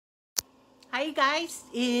Hi guys,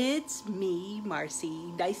 it's me,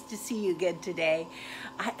 Marcy. Nice to see you again today.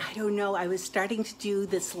 I don't know, I was starting to do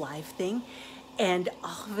this live thing and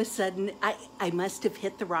all of a sudden I must have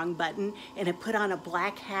hit the wrong button and it put on a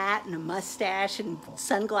black hat and a mustache and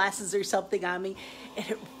sunglasses or something on me, and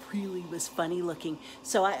it really was funny looking.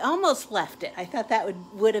 So I almost left it. I thought that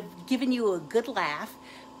would have given you a good laugh,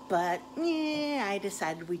 but I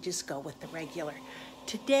decided we'd just go with the regular.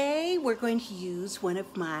 Today we're going to use one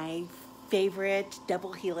of my favorite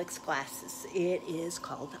double helix glasses. It is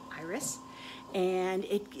called Iris, and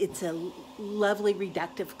it's a lovely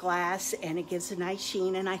reductive glass and it gives a nice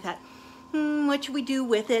sheen, and I thought, what should we do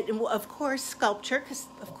with it? And of course sculpture, because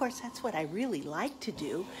of course that's what I really like to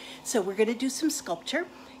do. So we're going to do some sculpture,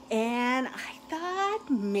 and I thought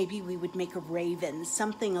maybe we would make a raven,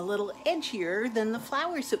 something a little edgier than the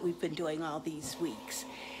flowers that we've been doing all these weeks.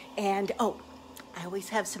 And I always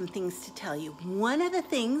have some things to tell you. One of the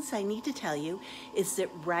things I need to tell you is that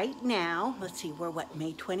right now, let's see, we're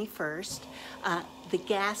May 21st, the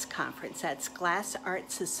GAS conference, that's Glass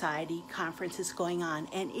Art Society conference, is going on,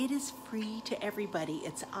 and it is free to everybody.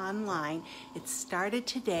 It's online. It started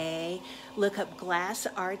today. Look up Glass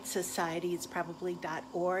Art Society. It's probably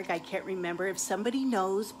 .org. I can't remember. If somebody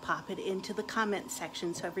knows, pop it into the comment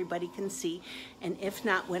section so everybody can see. And if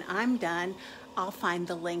not, when I'm done, I'll find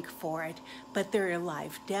the link for it. But there are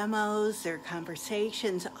live demos, there are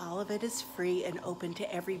conversations, all of it is free and open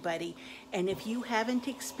to everybody. And if you haven't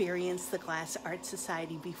experienced the Glass Art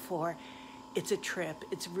Society before, it's a trip.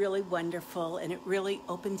 It's really wonderful, and it really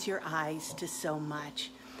opens your eyes to so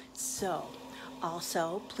much. So,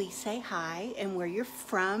 also, please say hi and where you're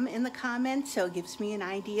from in the comments, so it gives me an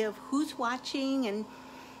idea of who's watching, and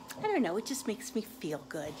I don't know, it just makes me feel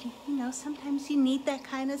good. You know, sometimes you need that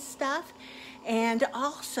kind of stuff. And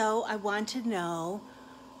also, I want to know,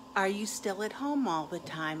 are you still at home all the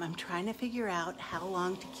time? I'm trying to figure out how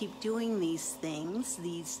long to keep doing these things,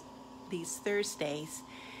 these Thursdays.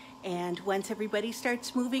 And once everybody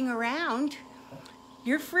starts moving around,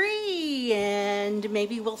 you're free, and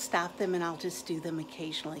maybe we'll stop them and I'll just do them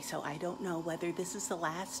occasionally. So I don't know whether this is the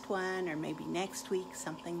last one or maybe next week,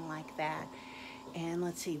 something like that. And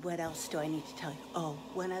let's see, what else do I need to tell you? Oh,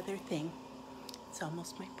 one other thing. It's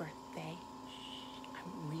almost my birthday.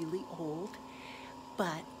 I'm really old.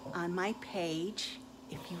 But on my page,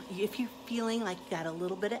 if you're feeling like you got a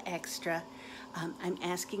little bit of extra, I'm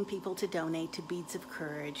asking people to donate to Beads of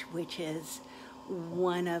Courage, which is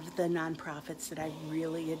one of the nonprofits that I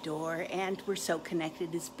really adore, and we're so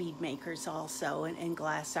connected as bead makers also, and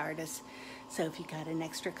glass artists. So if you got an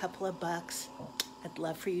extra couple of bucks, I'd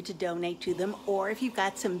love for you to donate to them. Or if you've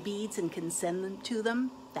got some beads and can send them to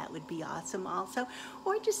them, that would be awesome also.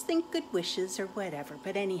 Or just think good wishes or whatever.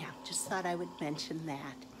 But anyhow, just thought I would mention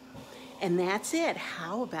that. And that's it.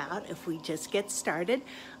 How about if we just get started?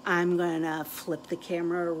 I'm gonna flip the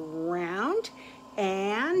camera around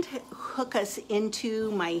and hook us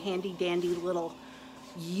into my handy dandy little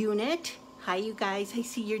unit. Hi you guys, I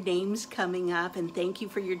see your names coming up, and thank you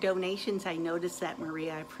for your donations. I noticed that,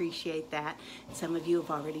 Maria, I appreciate that. Some of you have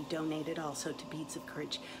already donated also to Beads of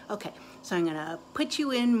Courage. Okay, so I'm gonna put you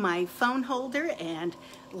in my phone holder and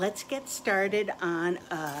let's get started on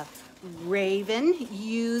a raven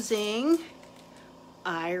using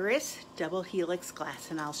Iris double helix glass,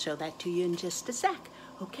 and I'll show that to you in just a sec.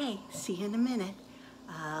 Okay, see you in a minute.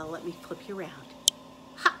 Let me flip you around.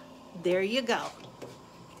 Ha, there you go.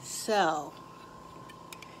 So,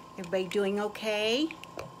 everybody doing okay?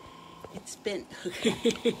 It's been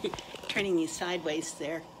turning you sideways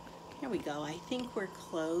there. There we go. I think we're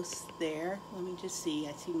close there. Let me just see.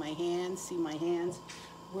 I see my hands,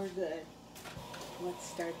 We're good. Let's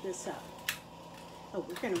start this up. Oh,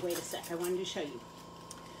 we're going to wait a sec. I wanted to show you.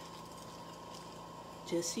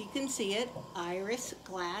 Just so you can see it, Iris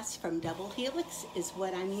glass from Double Helix is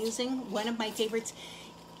what I'm using. One of my favorites.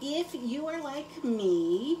 If you are like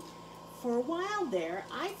me, for a while there,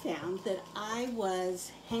 I found that I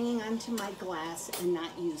was hanging onto my glass and not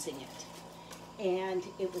using it. And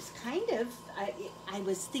it was kind of, I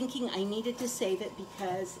was thinking I needed to save it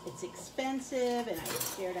because it's expensive and I was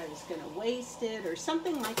scared I was going to waste it or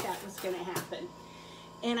something like that was going to happen.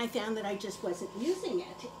 And I found that I just wasn't using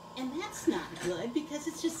it. And that's not good because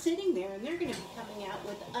it's just sitting there, and they're going to be coming out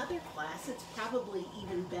with other glass that's probably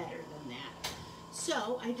even better than that.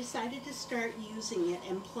 So I decided to start using it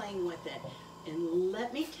and playing with it. And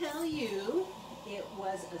let me tell you, it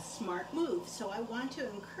was a smart move. So I want to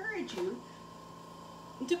encourage you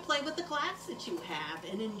to play with the glass that you have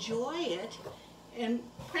and enjoy it and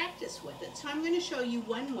practice with it. So I'm going to show you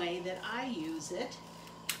one way that I use it.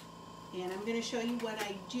 And I'm going to show you what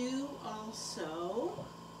I do also.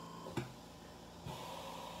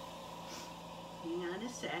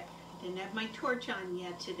 sec. I didn't have my torch on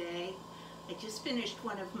yet today. I just finished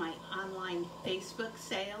one of my online Facebook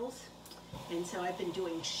sales, and so I've been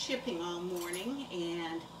doing shipping all morning,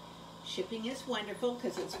 and shipping is wonderful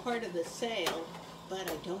because it's part of the sale, but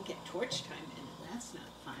I don't get torch time in it. That's not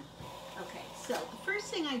fun. Okay, so the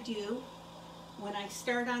first thing I do when I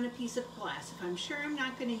start on a piece of glass, if I'm sure I'm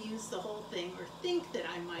not going to use the whole thing or think that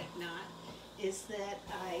I might not, is that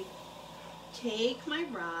I take my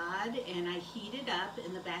rod and I heat it up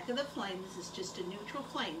in the back of the flame. This is just a neutral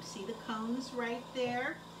flame. See the cones right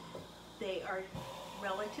there? They are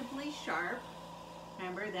relatively sharp.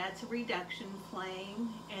 Remember, that's a reduction flame.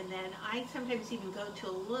 And then I sometimes even go to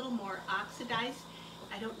a little more oxidized.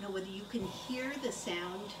 I don't know whether you can hear the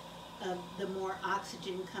sound of the more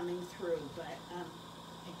oxygen coming through, but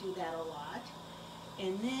I do that a lot.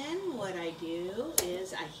 And then what I do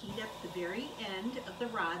is I heat up the very end of the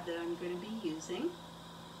rod that I'm going to be using.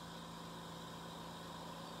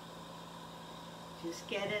 Just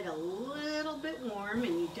get it a little bit warm,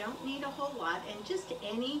 and you don't need a whole lot, and just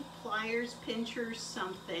any pliers, pinchers,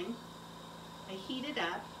 something. I heat it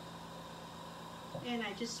up and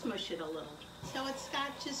I just smush it a little. So it's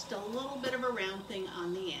got just a little bit of a round thing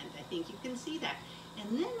on the end. I think you can see that.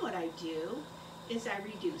 And then what I do is I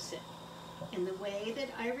reduce it. And the way that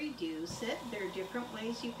I reduce it, there are different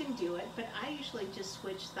ways you can do it, but I usually just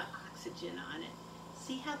switch the oxygen on it.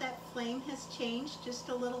 See how that flame has changed just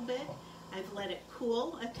a little bit? I've let it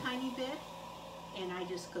cool a tiny bit, and I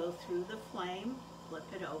just go through the flame, flip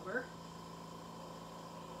it over.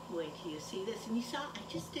 Wait till you see this. And you saw,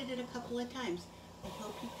 I just did it a couple of times. I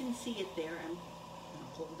hope you can see it there. I'm going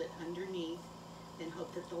to hold it underneath and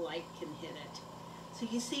hope that the light can hit it. So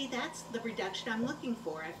you see, that's the reduction I'm looking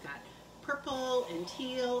for. I've got purple and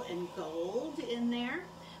teal and gold in there.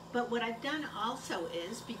 But what I've done also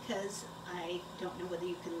is, because I don't know whether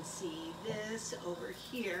you can see this over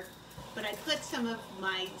here, but I put some of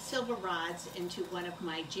my silver rods into one of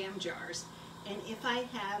my jam jars. And if I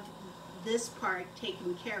have this part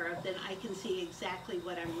taken care of, then I can see exactly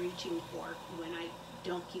what I'm reaching for when I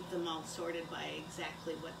don't keep them all sorted by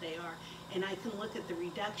exactly what they are. And I can look at the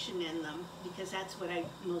reduction in them, because that's what I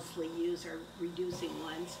mostly use, are reducing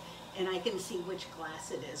ones. And I can see which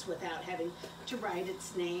glass it is without having to write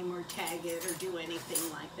its name or tag it or do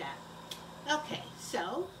anything like that. Okay,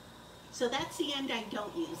 so that's the end I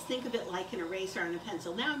don't use. Think of it like an eraser on a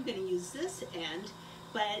pencil. Now I'm going to use this end,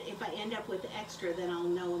 but if I end up with extra, then I'll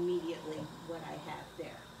know immediately what I have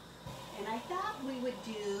there. And I thought we would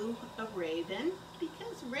do a raven,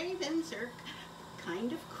 because ravens are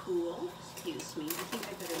kind of cool. Excuse me, I think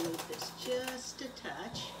I better move this just a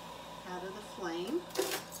touch out of the flame.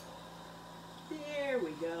 There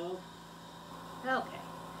we go. Okay,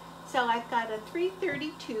 so I've got a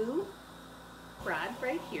 332 rod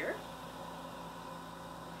right here.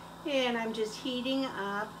 And I'm just heating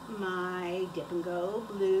up my Dip and Go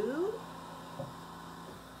blue.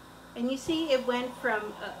 And you see it went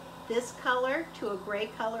from this color to a gray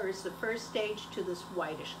color is the first stage to this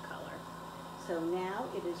whitish color. So now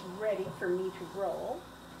it is ready for me to roll.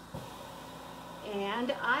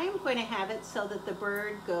 And I'm going to have it so that the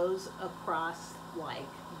bird goes across like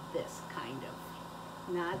this, kind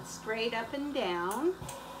of. Not straight up and down,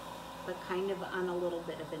 but kind of on a little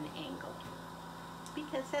bit of an angle,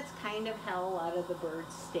 because that's kind of how a lot of the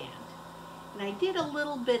birds stand. And I did a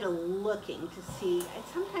little bit of looking to see,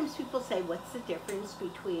 sometimes people say, what's the difference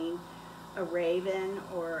between a raven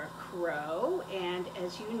or a crow? And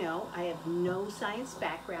as you know, I have no science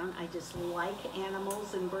background. I just like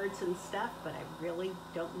animals and birds and stuff, but I really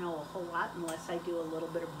don't know a whole lot unless I do a little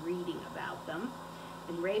bit of reading about them.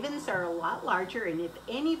 And ravens are a lot larger, and if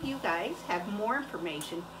any of you guys have more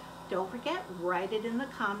information, don't forget, write it in the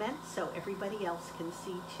comments so everybody else can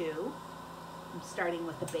see too. I'm starting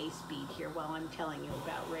with the base bead here while I'm telling you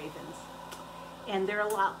about ravens. And they're a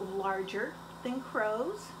lot larger than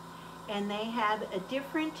crows, and they have a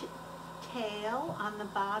different tail on the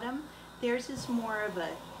bottom. Theirs is more of a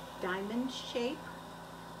diamond shape,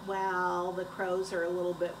 while the crows are a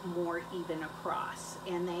little bit more even across.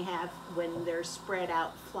 And they have, when they're spread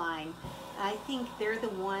out flying, I think they're the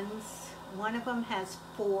ones, one of them has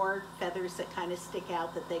 4 feathers that kind of stick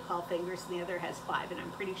out that they call fingers, and the other has 5, and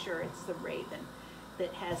I'm pretty sure it's the raven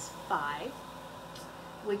that has 5,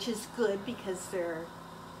 which is good because they're,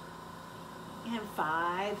 you have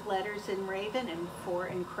 5 letters in raven and 4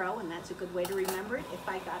 in crow, and that's a good way to remember it if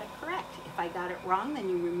I got it correct. If I got it wrong, then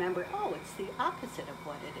you remember, oh, it's the opposite of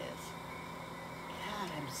what it is. God,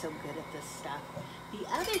 I'm so good at this stuff. The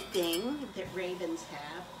other thing that ravens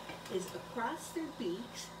have is across their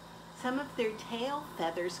beaks, some of their tail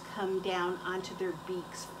feathers come down onto their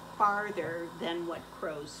beaks farther than what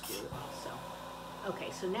crows do also.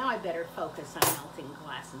 Okay, so now I better focus on melting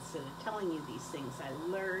glass instead of telling you these things I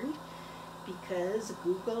learned, because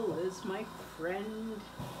Google is my friend.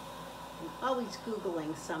 I'm always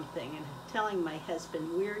Googling something and telling my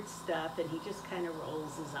husband weird stuff, and he just kind of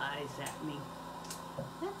rolls his eyes at me.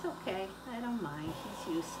 That's okay, I don't mind,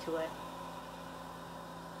 he's used to it.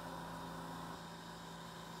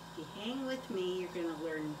 If you hang with me, you're gonna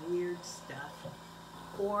learn weird stuff.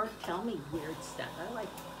 Or tell me weird stuff. I like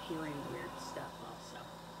hearing weird stuff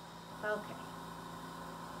also. Okay,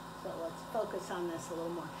 so let's focus on this a little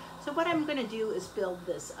more. So what I'm gonna do is build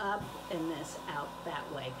this up and this out that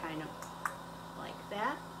way, kind of like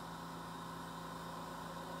that.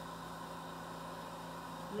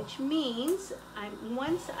 Which means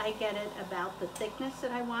once I get it about the thickness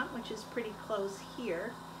that I want, which is pretty close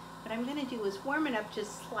here, what I'm going to do is warm it up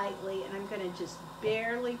just slightly, and I'm going to just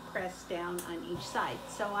barely press down on each side.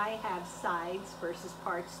 So I have sides versus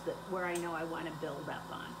parts where I know I want to build up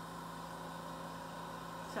on.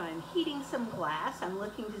 So I'm heating some glass. I'm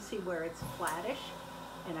looking to see where it's flattish,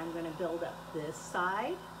 and I'm going to build up this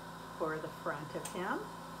side for the front of him.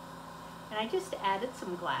 And I just added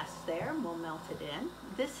some glass there, and we'll melt it in.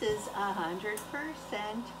 This is 100%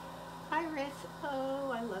 iris.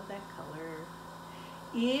 Oh, I love that color.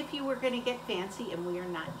 If you were going to get fancy, and we are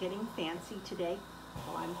not getting fancy today,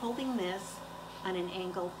 well, I'm holding this on an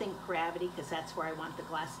angle, think gravity, because that's where I want the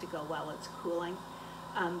glass to go while it's cooling.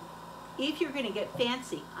 If you're going to get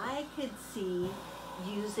fancy, I could see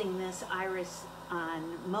using this iris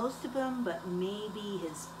on most of them, but maybe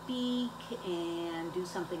his beak, and do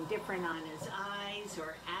something different on his eyes,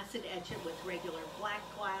 or acid etch it with regular black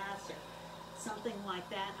glass, or something like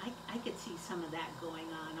that. I could see some of that going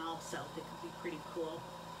on also. That could be pretty cool.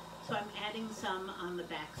 So I'm adding some on the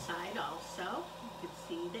back side also. You can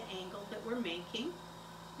see the angle that we're making.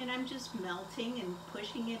 And I'm just melting and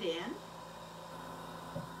pushing it in,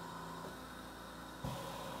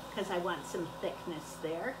 because I want some thickness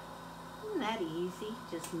there. Isn't that easy?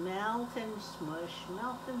 Just melt and smush,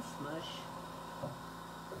 melt and smush.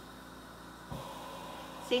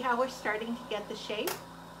 See how we're starting to get the shape?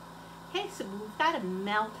 Okay, so we've got to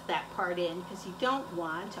melt that part in, because you don't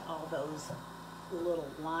want all those little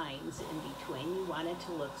lines in between. You want it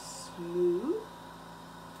to look smooth.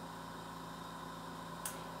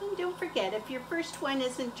 And don't forget, if your first one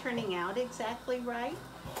isn't turning out exactly right,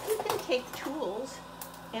 you can take tools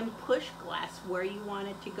and push glass where you want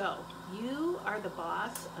it to go. You are the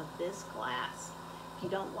boss of this glass. If you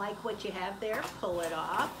don't like what you have there, pull it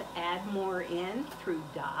off, add more in through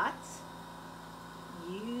dots.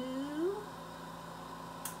 You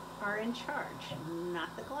are in charge,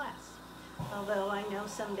 not the glass. Although I know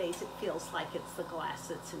some days it feels like it's the glass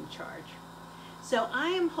that's in charge. So I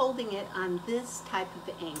am holding it on this type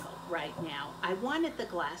of angle right now. I wanted the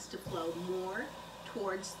glass to flow more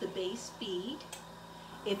towards the base bead.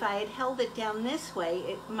 If I had held it down this way,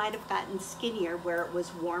 it might have gotten skinnier where it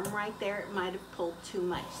was warm right there. It might have pulled too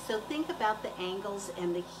much. So think about the angles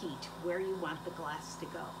and the heat, where you want the glass to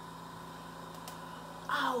go.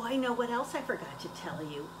 Oh, I know what else I forgot to tell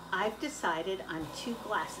you. I've decided on 2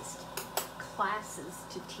 classes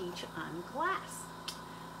to teach on glass.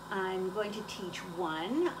 I'm going to teach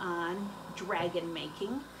one on dragon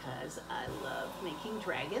making, because I love making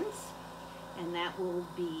dragons. And that will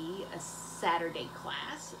be a Saturday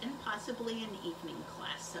class, and possibly an evening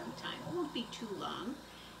class sometime. It won't be too long.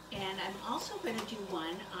 And I'm also going to do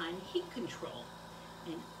one on heat control.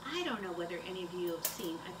 And I don't know whether any of you have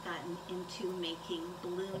seen, I've gotten into making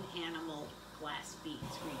balloon animal glass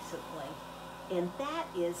beads recently. And that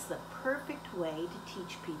is the perfect way to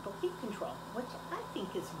teach people heat control, which I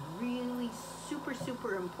think is really super,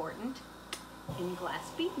 super important in glass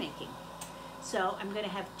bead making. So I'm going to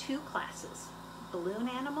have 2 classes, balloon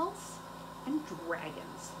animals and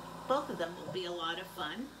dragons. Both of them will be a lot of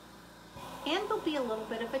fun, and they'll be a little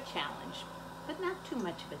bit of a challenge, but not too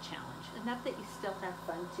much of a challenge, enough that you still have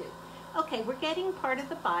fun too. Okay, we're getting part of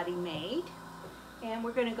the body made, and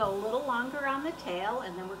we're going to go a little longer on the tail,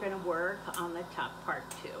 and then we're going to work on the top part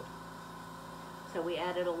too. So we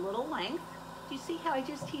added a little length. Do you see how I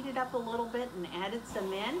just heated up a little bit and added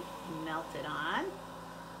some in? Melt it on.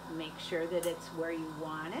 Make sure that it's where you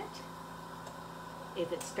want it.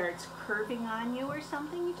 If it starts curving on you or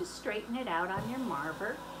something, you just straighten it out on your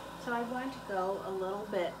marver. So I want to go a little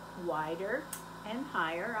bit wider and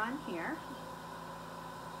higher on here.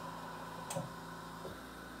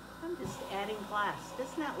 I'm just adding glass.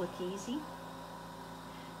 Doesn't that look easy?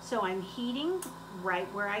 So I'm heating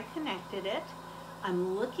right where I connected it.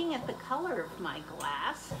 I'm looking at the color of my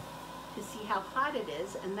glass, to see how hot it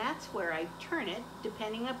is, and that's where I turn it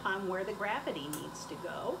depending upon where the gravity needs to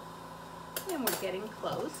go. And we're getting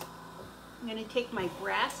close. I'm going to take my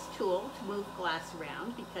brass tool to move glass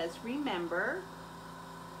around, because remember,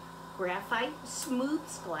 graphite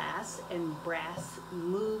smooths glass and brass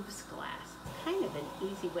moves glass. It's kind of an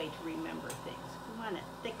easy way to remember things. We want to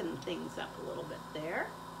thicken things up a little bit there.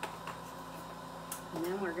 And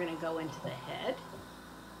then we're going to go into the head.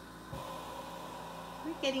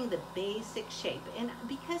 We're getting the basic shape. And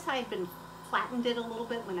because I've been flattened it a little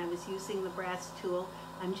bit when I was using the brass tool,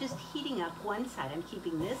 I'm just heating up one side. I'm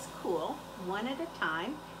keeping this cool one at a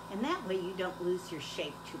time, and that way you don't lose your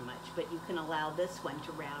shape too much, but you can allow this one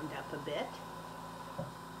to round up a bit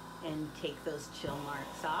and take those chill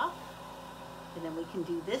marks off. And then we can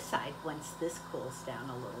do this side once this cools down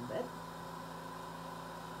a little bit.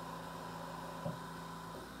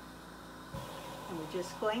 And we're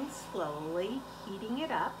just going slowly, heating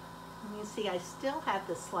it up. And you see I still have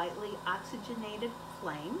the slightly oxygenated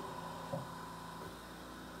flame,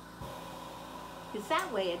 because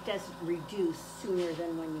that way it doesn't reduce sooner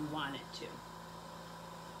than when you want it to.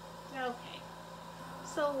 Okay,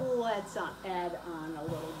 so let's add on a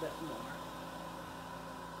little bit more.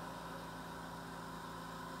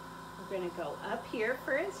 We're going to go up here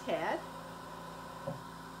for his head.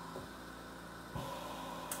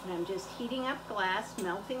 And I'm just heating up glass,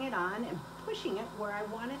 melting it on, and pushing it where I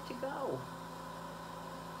want it to go.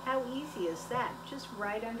 How easy is that? Just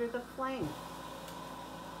right under the flame.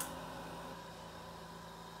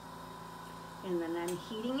 And then I'm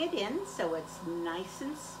heating it in so it's nice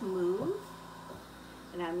and smooth.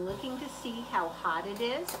 And I'm looking to see how hot it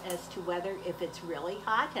is, as to whether, if it's really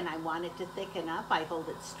hot and I want it to thicken up, I hold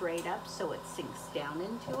it straight up so it sinks down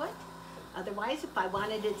into it. Otherwise, if I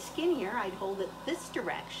wanted it skinnier, I'd hold it this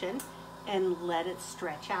direction and let it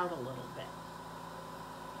stretch out a little bit.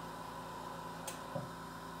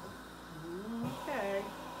 Okay.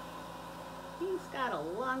 He's got a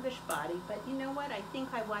longish body, but you know what? I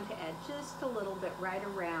think I want to add just a little bit right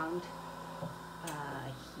around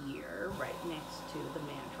here, right next to the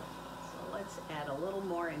mantle. So let's add a little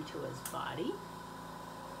more into his body.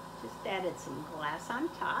 Just added some glass on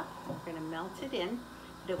top. We're going to melt it in.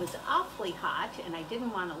 But it was awfully hot, and I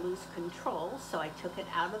didn't want to lose control, so I took it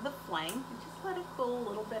out of the flame and just let it cool a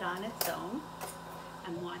little bit on its own.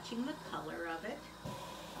 I'm watching the color of it.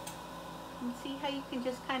 And see how you can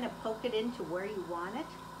just kind of poke it into where you want it?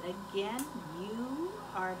 Again, you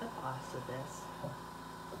are the boss of this.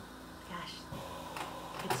 Gosh,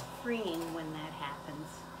 it's freeing when that happens.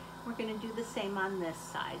 We're going to do the same on this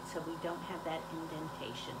side so we don't have that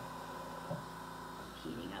indentation.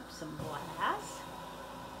 Heating up some glass.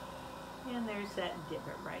 And there's that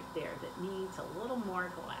divot right there that needs a little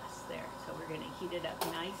more glass there. So we're going to heat it up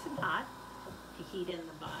nice and hot to heat in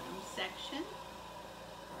the bottom section.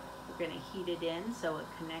 We're going to heat it in so it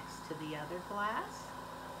connects to the other glass.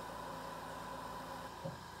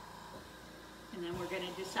 And then we're going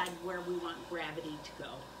to decide where we want gravity to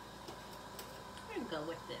go. We're going to go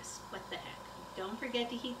with this. What the heck? Don't forget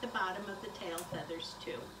to heat the bottom of the tail feathers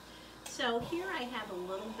too. So here I have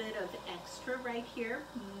a little bit of extra right here,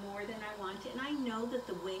 more than I want, and I know that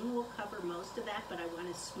the wing will cover most of that, but I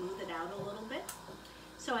want to smooth it out a little bit.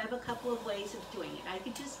 So I have a couple of ways of doing it. I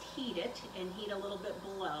could just heat it and heat a little bit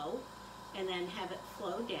below and then have it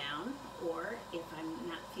flow down, or if I'm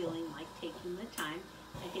not feeling like taking the time,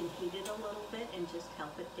 I can heat it a little bit and just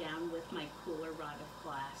help it down with my cooler rod of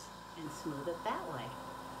glass and smooth it that way,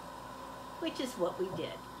 which is what we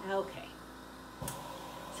did. Okay.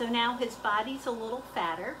 So now his body's a little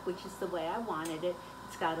fatter, which is the way I wanted it.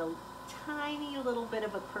 It's got a tiny little bit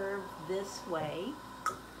of a curve this way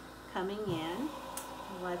coming in.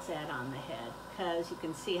 Let's add on the head, because you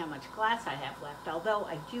can see how much glass I have left, although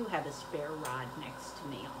I do have a spare rod next to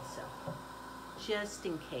me also, just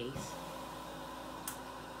in case.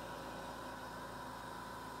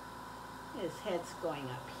 His head's going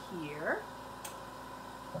up here.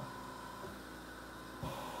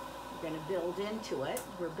 We're going to build into it.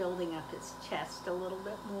 We're building up his chest a little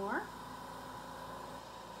bit more.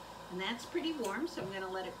 And that's pretty warm, so I'm going to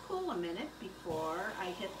let it cool a minute before I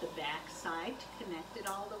hit the back side to connect it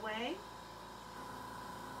all the way.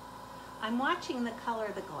 I'm watching the color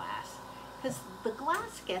of the glass, because the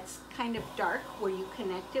glass gets kind of dark where you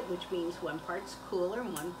connect it, which means one part's cooler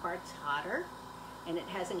and one part's hotter, and it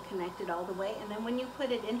hasn't connected all the way. And then when you put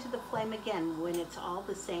it into the flame again, when it's all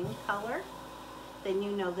the same color, then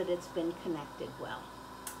you know that it's been connected well.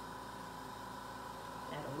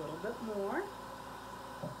 Add a little bit more.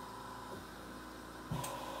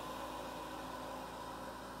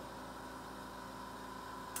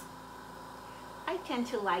 I tend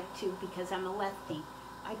to like to, because I'm a lefty,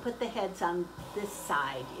 I put the heads on this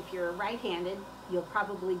side. If you're right-handed, you'll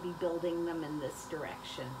probably be building them in this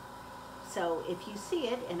direction. So if you see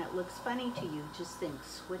it and it looks funny to you, just think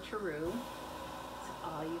switcheroo. That's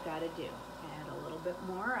all you gotta do. Add a little bit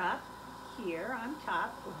more up here on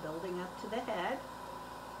top. We're building up to the head.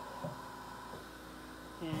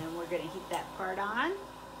 And we're gonna heat that part on.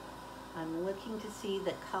 I'm looking to see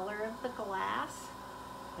the color of the glass.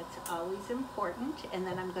 That's always important. And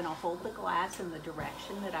then I'm gonna hold the glass in the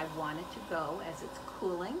direction that I want it to go as it's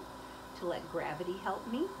cooling to let gravity help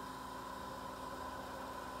me.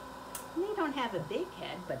 And they don't have a big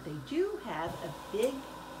head, but they do have a big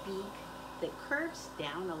beak that curves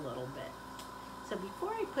down a little bit. So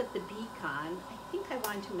before I put the beak on, I think I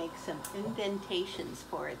want to make some indentations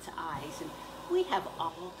for its eyes. And we have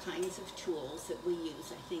all kinds of tools that we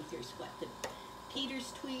use. I think there's the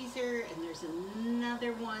Peter's tweezer, and there's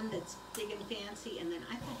another one that's big and fancy, and then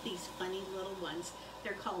I've got these funny little ones.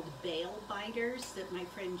 They're called bale biters that my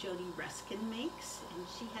friend Jody Ruskin makes, and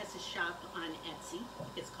she has a shop on Etsy.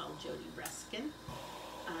 It's called Jody Ruskin,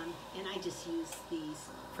 and I just use these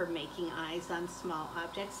for making eyes on small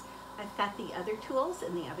objects. I've got the other tools,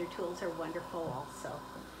 and the other tools are wonderful also.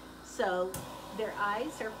 So their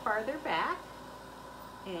eyes are farther back,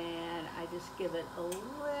 and I just give it a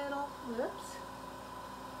little, whoops.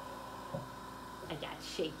 I got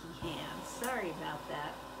shaky hands, sorry about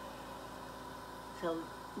that. So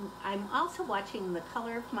I'm also watching the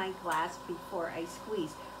color of my glass before I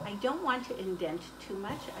squeeze. I don't want to indent too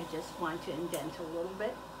much, I just want to indent a little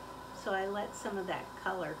bit. So I let some of that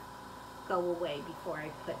color go away before I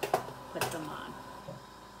put them on,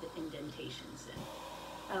 the indentations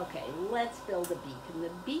in. Okay, let's build a beak. And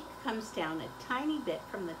the beak comes down a tiny bit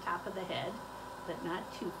from the top of the head, but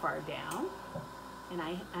not too far down. And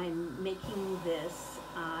I'm making this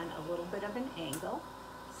on a little bit of an angle.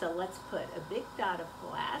 So let's put a big dot of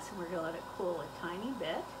glass, and we're gonna let it cool a tiny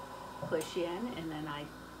bit, push in, and then I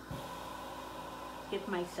give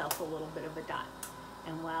myself a little bit of a dot.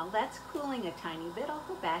 And while that's cooling a tiny bit, I'll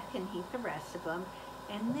go back and heat the rest of them.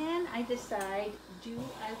 And then I decide, do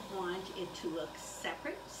I want it to look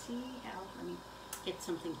separate? See how, let me get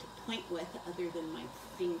something to point with other than my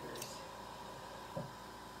fingers.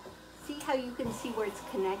 See how you can see where it's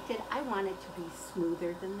connected? I want it to be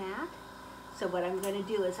smoother than that. So what I'm gonna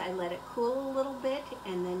do is I let it cool a little bit,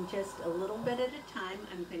 and then just a little bit at a time,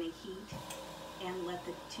 I'm gonna heat and let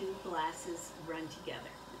the two glasses run together.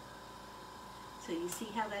 So you see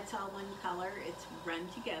how that's all one color? It's run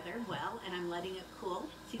together well, and I'm letting it cool.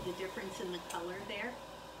 See the difference in the color there?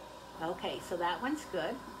 Okay, so that one's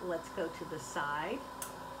good. Let's go to the side.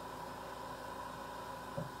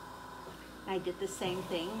 I did the same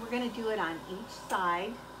thing. We're gonna do it on each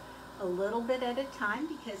side a little bit at a time,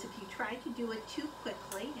 because if you try to do it too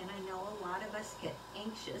quickly, and I know a lot of us get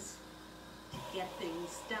anxious to get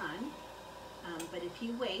things done, but if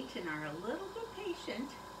you wait and are a little bit patient,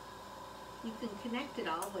 you can connect it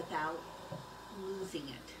all without losing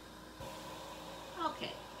it.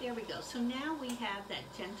 Okay, there we go. So now we have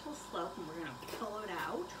that gentle slope, and we're gonna pull it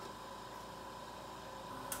out.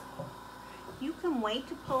 You can wait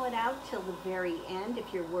to pull it out till the very end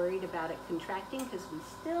if you're worried about it contracting, because we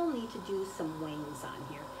still need to do some wings on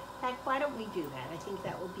here. In fact, why don't we do that? I think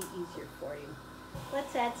that will be easier for you.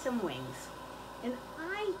 Let's add some wings. And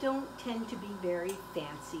I don't tend to be very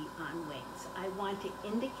fancy on wings. I want to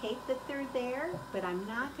indicate that they're there, but I'm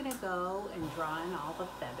not gonna go and draw in all the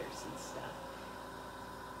feathers and stuff.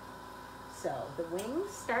 So the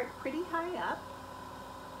wings start pretty high up,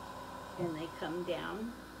 and they come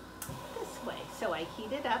down this way. So I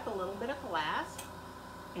heated up a little bit of glass,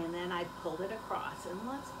 and then I pulled it across, and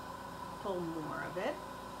let's pull more of it.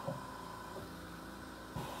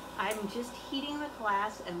 I'm just heating the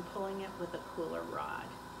glass and pulling it with a cooler rod.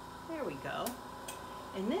 There we go.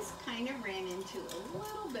 And this kind of ran into a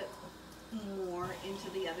little bit more into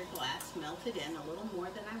the other glass, melted in a little more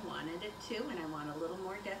than I wanted it to, and I want a little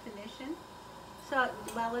more definition. So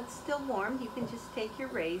while it's still warm, you can just take your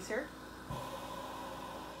razor,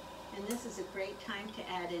 and this is a great time to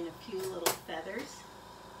add in a few little feathers.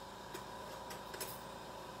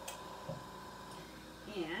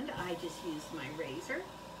 And I just used my razor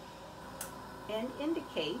and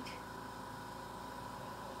indicate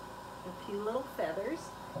a few little feathers,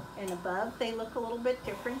 and above they look a little bit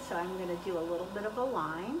different, so I'm going to do a little bit of a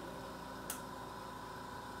line,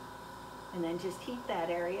 and then just heat that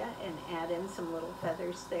area and add in some little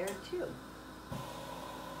feathers there too.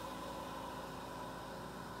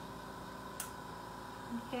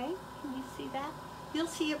 Okay, can you see that? You'll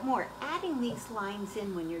see it more. Adding these lines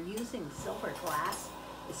in when you're using silver glass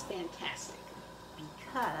is fantastic,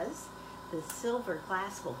 because the silver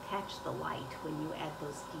glass will catch the light when you add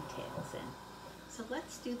those details in. So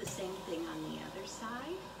let's do the same thing on the other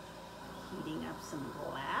side. Heating up some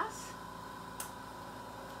glass.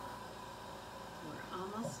 We're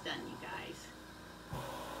almost done, you guys.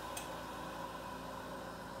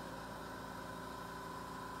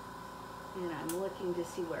 And I'm looking to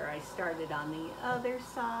see where I started on the other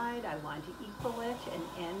side. I want to equal it and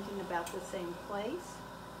end in about the same place.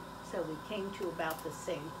 So we came to about the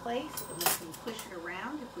same place, and we can push it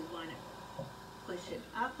around if we want to push it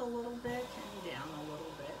up a little bit and down a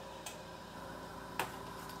little bit.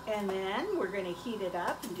 And then we're going to heat it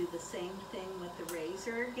up and do the same thing with the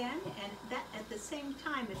razor again. And that at the same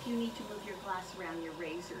time, if you need to move your glass around, your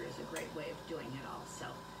razor is a great way of doing it also.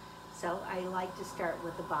 So I like to start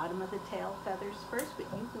with the bottom of the tail feathers first, but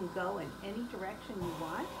you can go in any direction you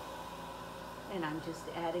want. And I'm just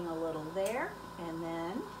adding a little there, and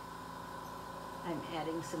then I'm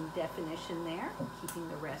adding some definition there, keeping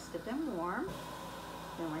the rest of them warm.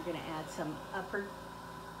 Then we're going to add some upper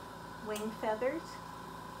wing feathers.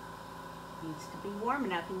 Needs to be warm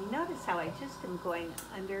enough, and you notice how I just am going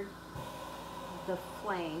under the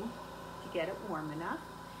flame to get it warm enough.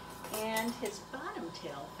 And his bottom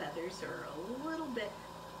tail feathers are a little bit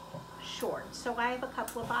short, so I have a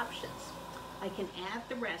couple of options. I can add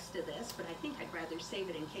the rest of this, but I think I'd rather save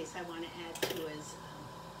it in case I want to add to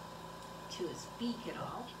his beak at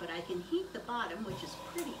all. But I can heat the bottom, which is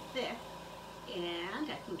pretty thick, and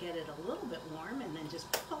I can get it a little bit warm and then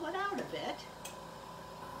just pull it out a bit.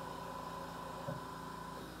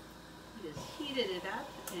 Just heated it up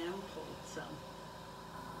and pulled some.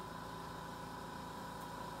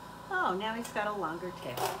 Oh, now he's got a longer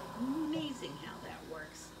tail. Amazing how that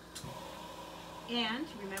works. And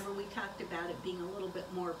remember, we talked about it being a little bit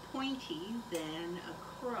more pointy than a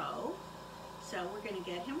crow. So we're going to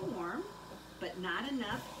get him warm, but not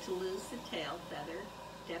enough to lose the tail feather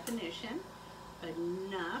definition, but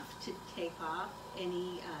enough to take off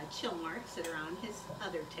any chill marks that are on his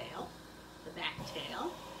other tail, the back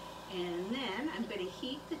tail. And then I'm going to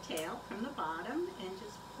heat the tail from the bottom and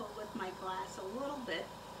just pull with my glass a little bit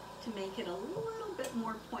to make it a little bit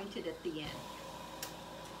more pointed at the end.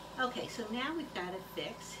 Okay, so now we've got to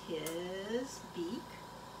fix his beak.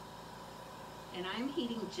 And I'm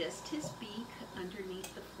heating just his beak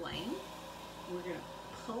underneath the flame. We're going to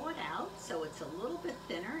pull it out so it's a little bit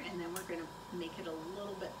thinner, and then we're going to make it a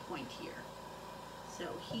little bit pointier.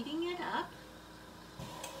 So heating it up,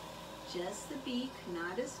 just the beak,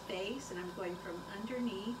 not his face, and I'm going from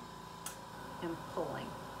underneath and pulling.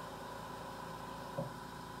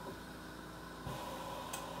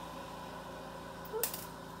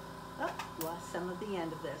 Oh, lost some of the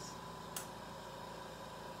end of this.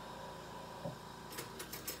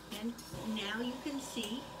 And now you can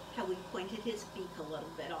see how we pointed his beak a little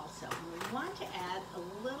bit also. And we want to add a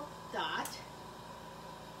little dot.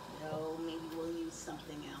 No, maybe we'll use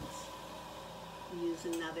something else. Use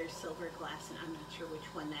another silver glass, and I'm not sure which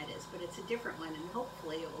one that is, but it's a different one, and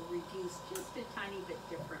hopefully it will reduce just a tiny bit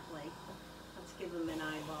differently. Let's give him an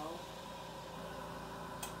eyeball.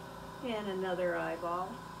 And another eyeball.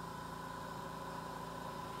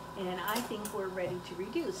 And I think we're ready to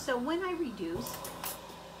reduce. So when I reduce,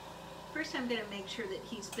 first I'm going to make sure that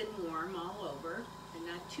he's been warm all over and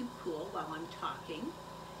not too cool while I'm talking.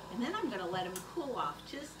 And then I'm going to let him cool off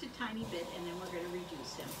just a tiny bit, and then we're going to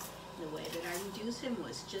reduce him. The way that I reduce him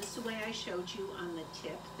was just the way I showed you on the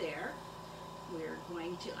tip there.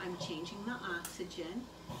 I'm changing the oxygen.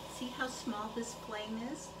 See how small this flame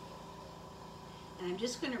is? And I'm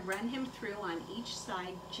just going to run him through on each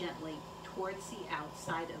side gently towards the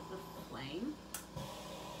outside of the flame.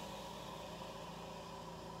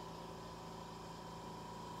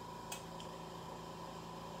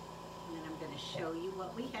 And then I'm going to show you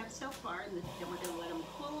what we have so far, and then we're going to let him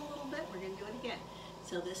cool a little bit. We're going to do it again.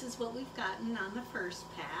 So this is what we've gotten on the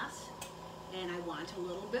first pass, and I want a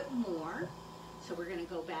little bit more. So we're going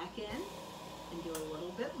to go back in and do a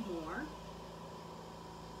little bit more.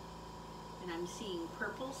 And I'm seeing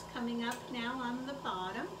purples coming up now on the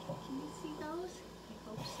bottom. Can you see those? I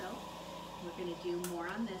hope so. We're going to do more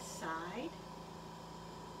on this side.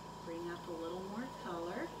 Bring up a little more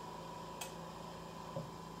color.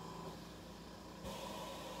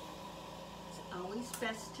 Always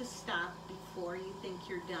best to stop before you think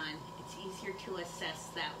you're done. It's easier to assess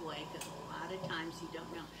that way because a lot of times you don't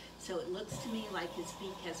know. So it looks to me like his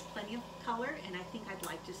beak has plenty of color, and I think I'd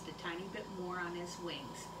like just a tiny bit more on his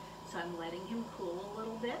wings. So I'm letting him cool a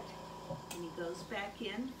little bit, and he goes back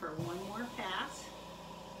in for one more pass.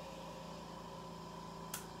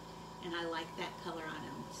 And I like that color on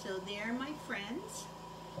him. So there, my friends,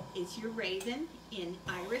 is your Raven in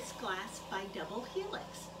Iris Glass by Double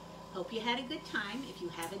Helix. Hope you had a good time. If you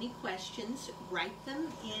have any questions, write them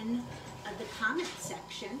in the comment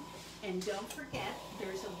section. And don't forget,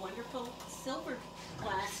 there's a wonderful silver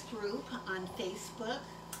glass group on Facebook.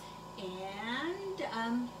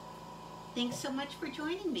 And thanks so much for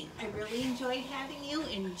joining me. I really enjoyed having you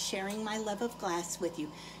and sharing my love of glass with you.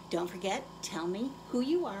 Don't forget, tell me who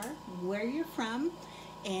you are, where you're from,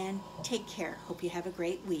 and take care. Hope you have a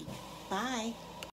great week. Bye.